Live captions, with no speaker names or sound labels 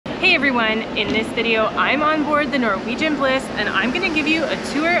Hey everyone, in this video I'm on board the Norwegian Bliss and I'm going to give you a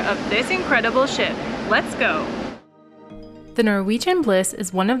tour of this incredible ship. Let's go! The Norwegian Bliss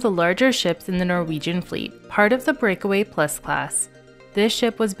is one of the larger ships in the Norwegian fleet, part of the Breakaway Plus class. This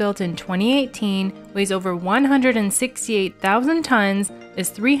ship was built in 2018, weighs over 168,000 tons, is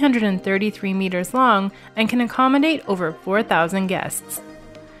 333 meters long, and can accommodate over 4,000 guests.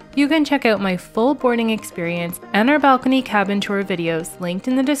 You can check out my full boarding experience and our balcony cabin tour videos linked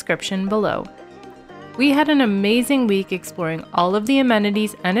in the description below. We had an amazing week exploring all of the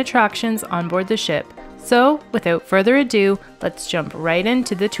amenities and attractions on board the ship, so without further ado, let's jump right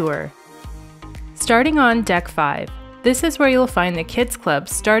into the tour. Starting on Deck 5, this is where you'll find the Kids Club,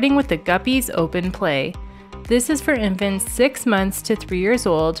 starting with the Guppies Open Play. This is for infants 6 months to 3 years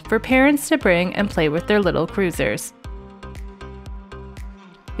old for parents to bring and play with their little cruisers.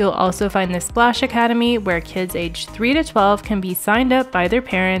 You'll also find the Splash Academy, where kids aged 3 to 12 can be signed up by their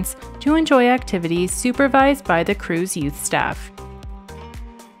parents to enjoy activities supervised by the cruise youth staff.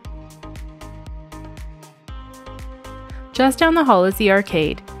 Just down the hall is the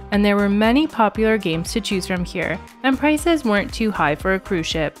arcade, and there were many popular games to choose from here, and prices weren't too high for a cruise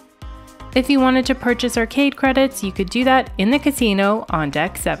ship. If you wanted to purchase arcade credits, you could do that in the casino on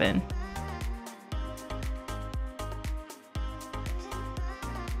Deck 7.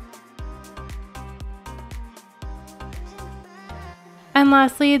 And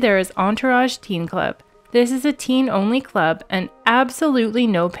lastly, there is Entourage Teen Club. This is a teen-only club and absolutely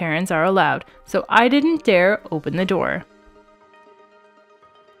no parents are allowed, so I didn't dare open the door.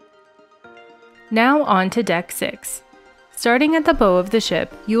 Now on to Deck 6. Starting at the bow of the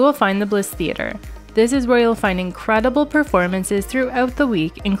ship, you will find the Bliss Theatre. This is where you'll find incredible performances throughout the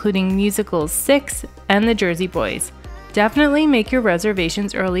week, including musicals Six and the Jersey Boys. Definitely make your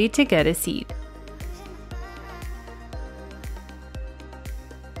reservations early to get a seat.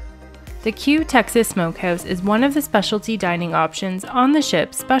 The Q Texas Smokehouse is one of the specialty dining options on the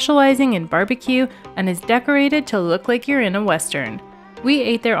ship, specializing in barbecue and is decorated to look like you're in a Western. We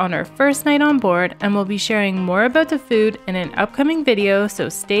ate there on our first night on board and will be sharing more about the food in an upcoming video, so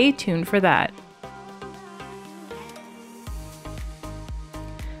stay tuned for that.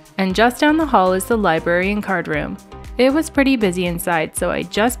 And just down the hall is the library and card room. It was pretty busy inside, so I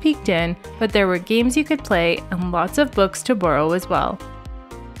just peeked in, but there were games you could play and lots of books to borrow as well.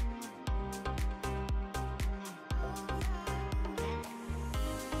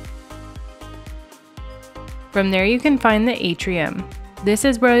 From there you can find the atrium. This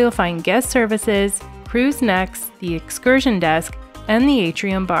is where you'll find guest services, cruise next, the excursion desk, and the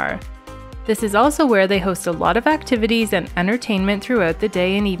atrium bar. This is also where they host a lot of activities and entertainment throughout the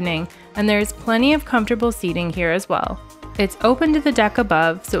day and evening, and there is plenty of comfortable seating here as well. It's open to the deck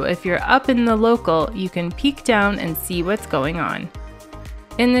above, so if you're up in the local, you can peek down and see what's going on.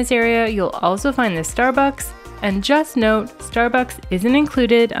 In this area, you'll also find the Starbucks, and just note, Starbucks isn't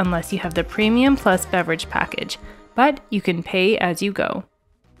included unless you have the Premium Plus beverage package, but you can pay as you go.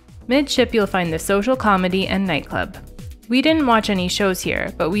 Midship you'll find the social comedy and nightclub. We didn't watch any shows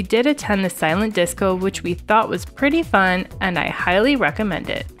here, but we did attend the silent disco, which we thought was pretty fun, and I highly recommend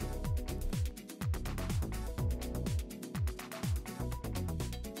it.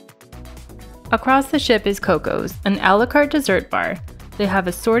 Across the ship is Coco's, an a la carte dessert bar. They have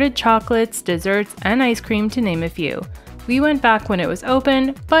assorted chocolates, desserts, and ice cream to name a few. We went back when it was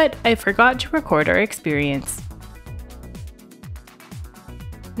open, but I forgot to record our experience.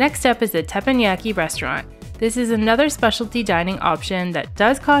 Next up is the Teppanyaki restaurant. This is another specialty dining option that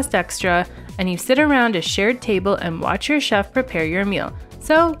does cost extra, and you sit around a shared table and watch your chef prepare your meal,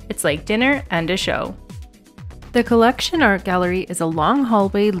 so it's like dinner and a show. The Collection Art Gallery is a long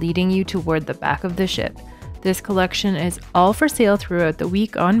hallway leading you toward the back of the ship. This collection is all for sale throughout the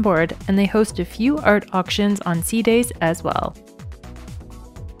week on board, and they host a few art auctions on sea days as well.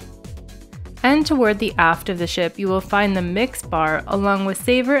 And toward the aft of the ship, you will find the Mix Bar along with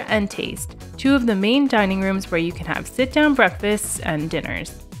Savor and Taste, two of the main dining rooms where you can have sit-down breakfasts and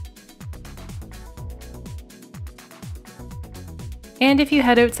dinners. And if you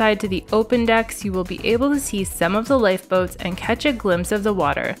head outside to the open decks, you will be able to see some of the lifeboats and catch a glimpse of the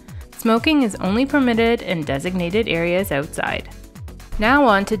water. Smoking is only permitted in designated areas outside. Now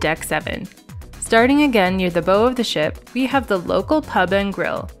on to Deck 7. Starting again near the bow of the ship, we have the local pub and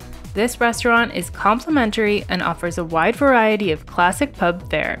grill. This restaurant is complimentary and offers a wide variety of classic pub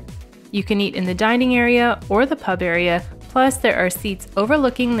fare. You can eat in the dining area or the pub area, plus there are seats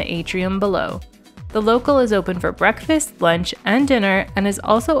overlooking the atrium below. The local is open for breakfast, lunch, and dinner, and is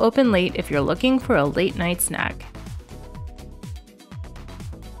also open late if you're looking for a late night snack.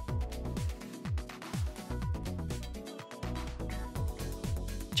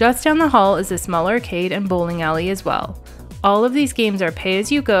 Just down the hall is a small arcade and bowling alley as well. All of these games are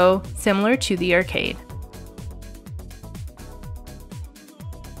pay-as-you-go, similar to the arcade.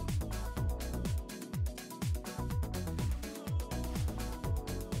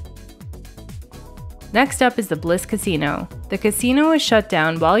 Next up is the Bliss Casino. The casino is shut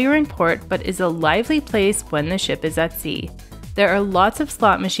down while you're in port, but is a lively place when the ship is at sea. There are lots of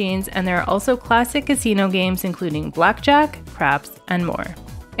slot machines, and there are also classic casino games including blackjack, craps, and more.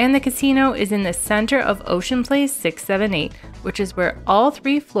 And the casino is in the center of Ocean Place 6, 7, 8, which is where all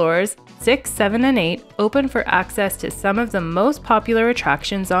 3 floors, 6, 7, and 8, open for access to some of the most popular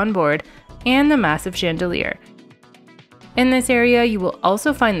attractions on board and the massive chandelier. In this area, you will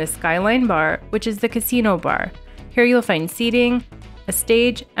also find the Skyline Bar, which is the casino bar. Here you'll find seating, a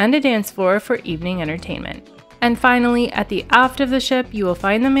stage, and a dance floor for evening entertainment. And finally, at the aft of the ship, you will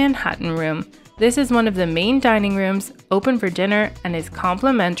find the Manhattan Room. This is one of the main dining rooms, open for dinner, and is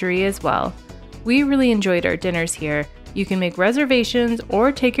complimentary as well. We really enjoyed our dinners here. You can make reservations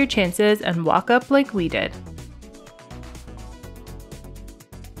or take your chances and walk up like we did.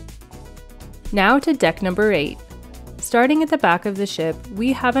 Now to deck number 8. Starting at the back of the ship,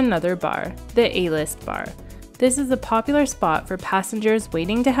 we have another bar, the A-List Bar. This is a popular spot for passengers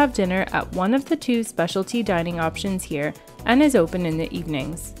waiting to have dinner at one of the 2 specialty dining options here and is open in the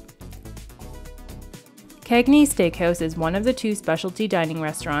evenings. Cagney Steakhouse is one of the 2 specialty dining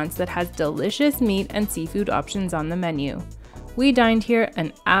restaurants that has delicious meat and seafood options on the menu. We dined here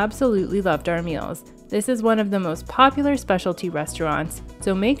and absolutely loved our meals. This is one of the most popular specialty restaurants,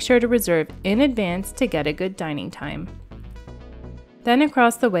 so make sure to reserve in advance to get a good dining time. Then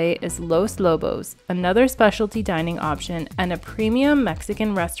across the way is Los Lobos, another specialty dining option and a premium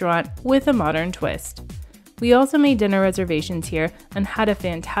Mexican restaurant with a modern twist. We also made dinner reservations here and had a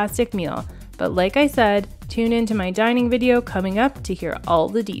fantastic meal, but like I said, tune into my dining video coming up to hear all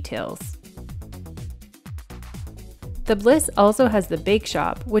the details. The Bliss also has the Bake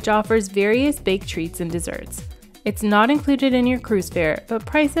Shop, which offers various baked treats and desserts. It's not included in your cruise fare, but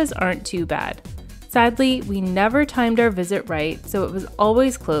prices aren't too bad. Sadly, we never timed our visit right, so it was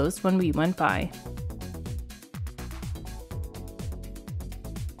always closed when we went by.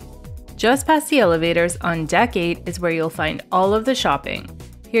 Just past the elevators on Deck 8 is where you'll find all of the shopping.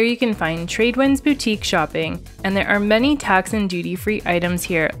 Here you can find Tradewinds boutique shopping, and there are many tax and duty-free items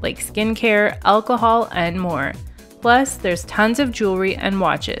here like skincare, alcohol, and more. Plus, there's tons of jewelry and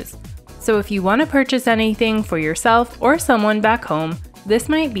watches. So if you want to purchase anything for yourself or someone back home, this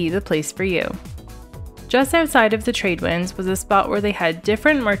might be the place for you. Just outside of the Tradewinds was a spot where they had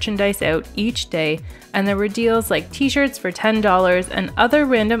different merchandise out each day, and there were deals like t-shirts for $10 and other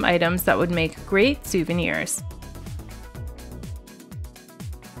random items that would make great souvenirs.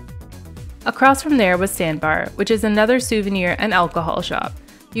 Across from there was Sandbar, which is another souvenir and alcohol shop.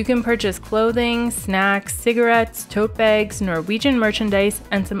 You can purchase clothing, snacks, cigarettes, tote bags, Norwegian merchandise,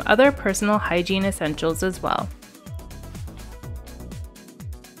 and some other personal hygiene essentials as well.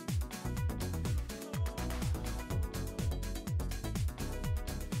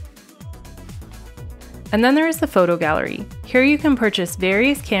 And then there is the photo gallery. Here you can purchase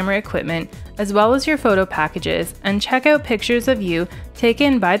various camera equipment as well as your photo packages and check out pictures of you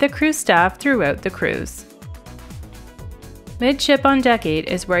taken by the cruise staff throughout the cruise. Midship on Deck 8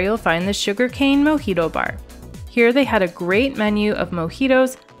 is where you'll find the Sugarcane Mojito Bar. Here they had a great menu of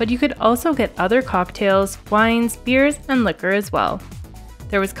mojitos, but you could also get other cocktails, wines, beers, and liquor as well.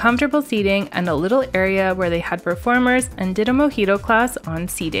 There was comfortable seating and a little area where they had performers and did a mojito class on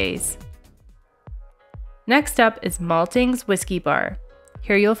sea days. Next up is Malting's Whiskey Bar.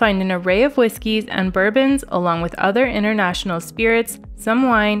 Here you'll find an array of whiskeys and bourbons along with other international spirits, some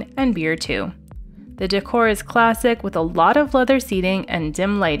wine, and beer too. The decor is classic with a lot of leather seating and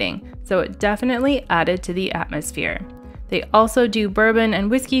dim lighting, so it definitely added to the atmosphere. They also do bourbon and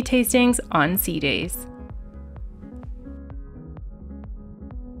whiskey tastings on sea days.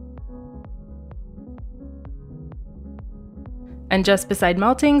 And just beside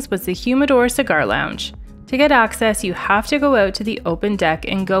Malting's was the Humidor Cigar Lounge. To get access, you have to go out to the open deck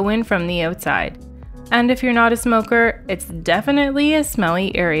and go in from the outside. And if you're not a smoker, it's definitely a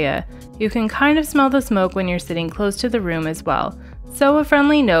smelly area. You can kind of smell the smoke when you're sitting close to the room as well. So a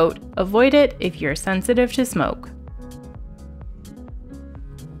friendly note, avoid it if you're sensitive to smoke.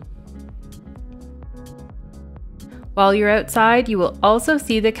 While you're outside, you will also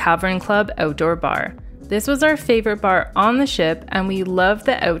see the Cavern Club outdoor bar. This was our favorite bar on the ship and we loved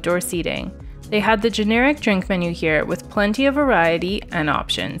the outdoor seating. They had the generic drink menu here with plenty of variety and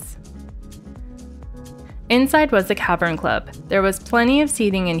options. Inside was the Cavern Club. There was plenty of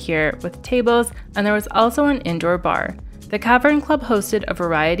seating in here with tables, and there was also an indoor bar. The Cavern Club hosted a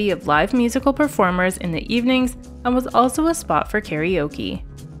variety of live musical performers in the evenings and was also a spot for karaoke.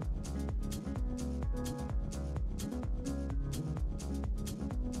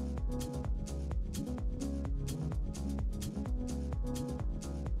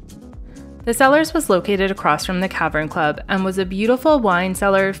 The Cellars was located across from the Cavern Club and was a beautiful wine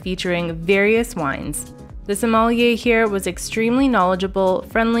cellar featuring various wines. The sommelier here was extremely knowledgeable,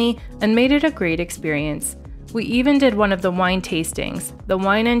 friendly, and made it a great experience. We even did one of the wine tastings, the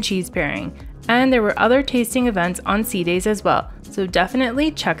wine and cheese pairing, and there were other tasting events on sea days as well, so definitely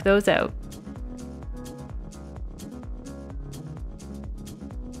check those out.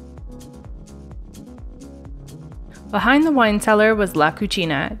 Behind the wine cellar was La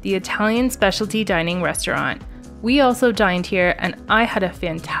Cucina, the Italian specialty dining restaurant. We also dined here and I had a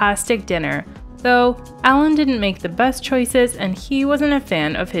fantastic dinner, though Alan didn't make the best choices and he wasn't a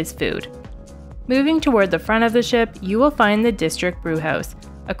fan of his food. Moving toward the front of the ship, you will find the District Brewhouse,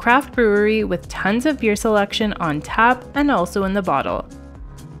 a craft brewery with tons of beer selection on tap and also in the bottle.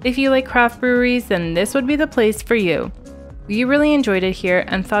 If you like craft breweries, then this would be the place for you. We really enjoyed it here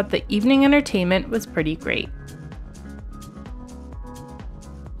and thought the evening entertainment was pretty great.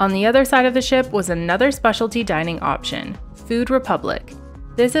 On the other side of the ship was another specialty dining option, Food Republic.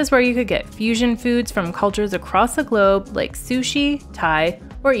 This is where you could get fusion foods from cultures across the globe like sushi, Thai,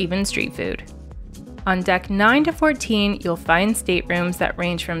 or even street food. On deck 9 to 14, you'll find staterooms that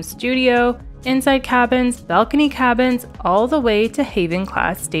range from studio, inside cabins, balcony cabins, all the way to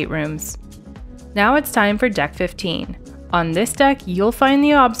Haven-class staterooms. Now it's time for deck 15. On this deck, you'll find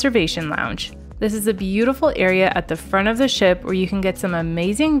the observation lounge. This is a beautiful area at the front of the ship where you can get some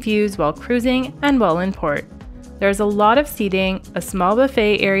amazing views while cruising and while in port. There's a lot of seating, a small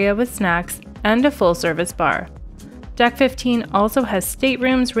buffet area with snacks, and a full-service bar. Deck 15 also has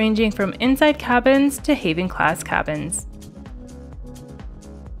staterooms ranging from inside cabins to Haven-class cabins.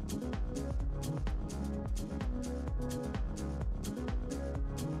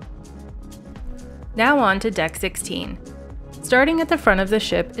 Now on to Deck 16. Starting at the front of the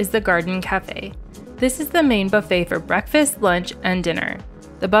ship is the Garden Cafe. This is the main buffet for breakfast, lunch, and dinner.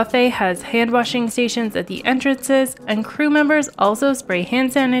 The buffet has hand washing stations at the entrances, and crew members also spray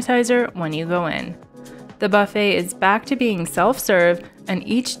hand sanitizer when you go in. The buffet is back to being self-serve, and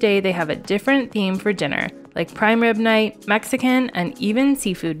each day they have a different theme for dinner, like prime rib night, Mexican, and even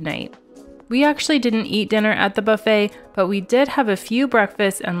seafood night. We actually didn't eat dinner at the buffet, but we did have a few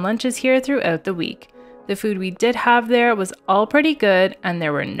breakfasts and lunches here throughout the week. The food we did have there was all pretty good, and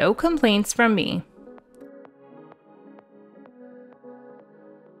there were no complaints from me.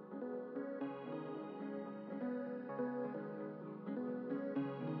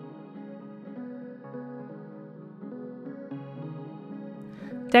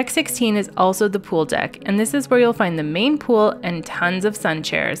 Deck 16 is also the pool deck, and this is where you'll find the main pool and tons of sun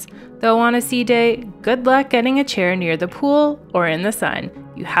chairs. Though on a sea day, good luck getting a chair near the pool or in the sun.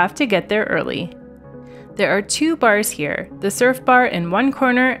 You have to get there early. There are two bars here, the surf bar in one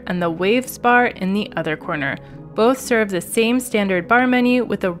corner and the waves bar in the other corner. Both serve the same standard bar menu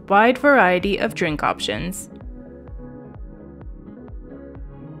with a wide variety of drink options.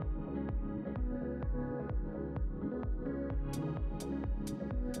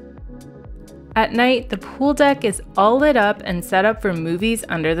 At night, the pool deck is all lit up and set up for movies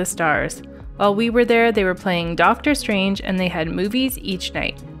under the stars. While we were there, they were playing Doctor Strange and they had movies each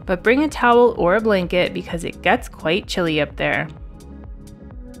night. But bring a towel or a blanket because it gets quite chilly up there.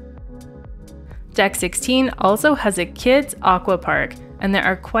 Deck 16 also has a kids' aqua park, and there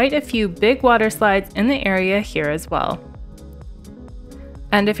are quite a few big water slides in the area here as well.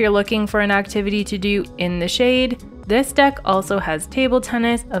 And if you're looking for an activity to do in the shade, this deck also has table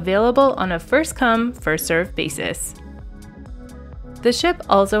tennis available on a first-come, first-served basis. The ship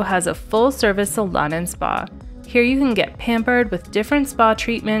also has a full-service salon and spa. Here you can get pampered with different spa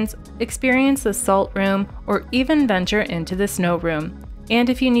treatments, experience the salt room, or even venture into the snow room. And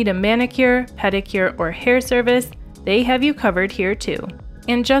if you need a manicure, pedicure, or hair service, they have you covered here too.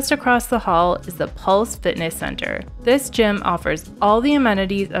 And just across the hall is the Pulse Fitness Center. This gym offers all the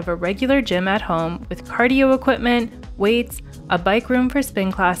amenities of a regular gym at home with cardio equipment, weights, a bike room for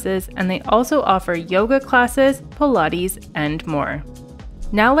spin classes, and they also offer yoga classes, Pilates, and more.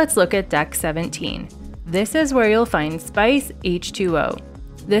 Now let's look at Deck 17. This is where you'll find Spice H2O.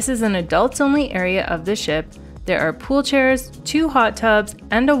 This is an adults-only area of the ship. There are pool chairs, 2 hot tubs,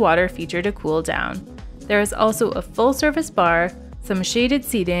 and a water feature to cool down. There is also a full-service bar, some shaded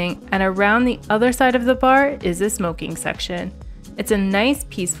seating, and around the other side of the bar is a smoking section. It's a nice,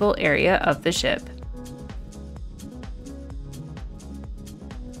 peaceful area of the ship.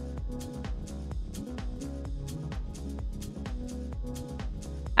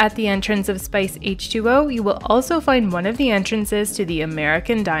 At the entrance of Spice H2O, you will also find one of the entrances to the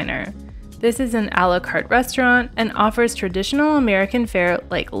American Diner. This is an a la carte restaurant and offers traditional American fare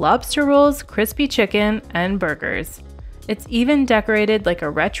like lobster rolls, crispy chicken, and burgers. It's even decorated like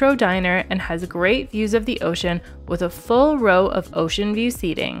a retro diner and has great views of the ocean with a full row of ocean view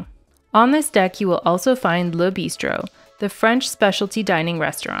seating. On this deck, you will also find Le Bistro, the French specialty dining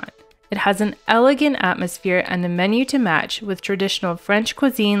restaurant. It has an elegant atmosphere and a menu to match with traditional French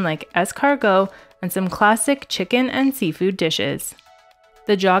cuisine like escargot and some classic chicken and seafood dishes.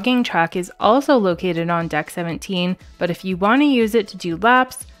 The jogging track is also located on deck 17, but if you want to use it to do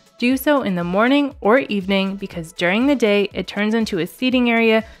laps, do so in the morning or evening because during the day it turns into a seating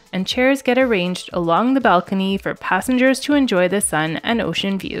area and chairs get arranged along the balcony for passengers to enjoy the sun and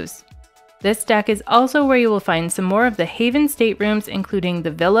ocean views. This deck is also where you will find some more of the Haven staterooms, including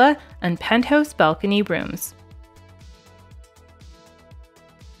the villa and penthouse balcony rooms.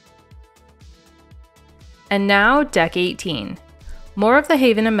 And now, deck 18. More of the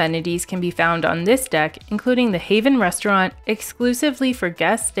Haven amenities can be found on this deck, including the Haven restaurant, exclusively for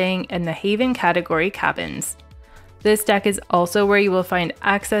guests staying in the Haven category cabins. This deck is also where you will find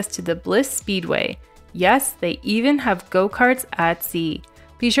access to the Bliss Speedway. Yes, they even have go-karts at sea.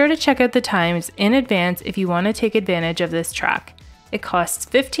 Be sure to check out the times in advance if you want to take advantage of this track. It costs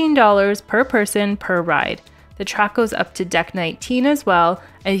 $15 per person per ride. The track goes up to deck 19 as well,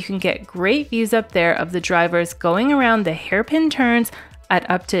 and you can get great views up there of the drivers going around the hairpin turns at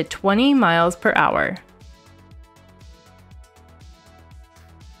up to 20 miles per hour.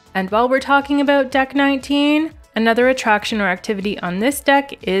 And while we're talking about deck 19, another attraction or activity on this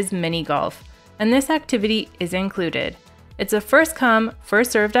deck is mini golf, and this activity is included. It's a first come, first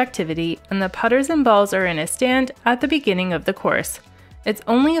served activity, and the putters and balls are in a stand at the beginning of the course. It's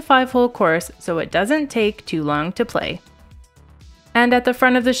only a 5-hole course, so it doesn't take too long to play. And at the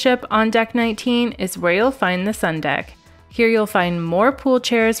front of the ship on deck 19 is where you'll find the sun deck. Here you'll find more pool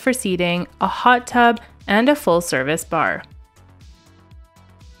chairs for seating, a hot tub, and a full-service bar.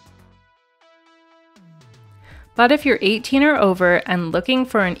 But if you're 18 or over and looking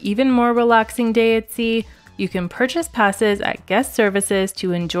for an even more relaxing day at sea, you can purchase passes at guest services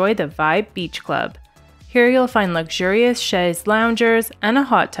to enjoy the Vibe Beach Club. Here you'll find luxurious chaise loungers and a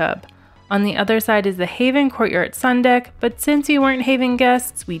hot tub. On the other side is the Haven Courtyard Sun Deck, but since we weren't Haven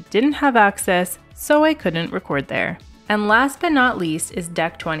guests, we didn't have access, so I couldn't record there. And last but not least is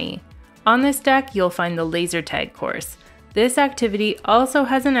deck 20. On this deck, you'll find the laser tag course. This activity also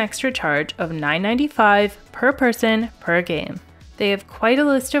has an extra charge of $9.95 per person per game. They have quite a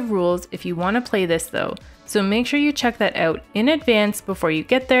list of rules if you want to play this though, so make sure you check that out in advance before you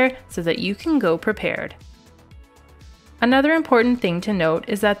get there so that you can go prepared. Another important thing to note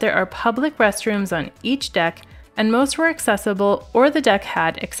is that there are public restrooms on each deck, and most were accessible or the deck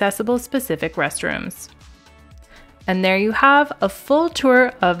had accessible specific restrooms. And there you have a full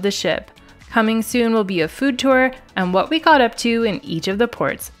tour of the ship. Coming soon will be a food tour and what we got up to in each of the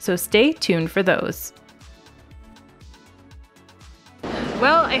ports, so stay tuned for those.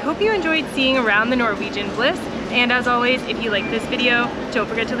 Well, I hope you enjoyed seeing around the Norwegian Bliss, and as always, if you like this video, don't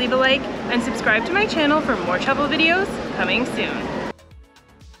forget to leave a like and subscribe to my channel for more travel videos coming soon.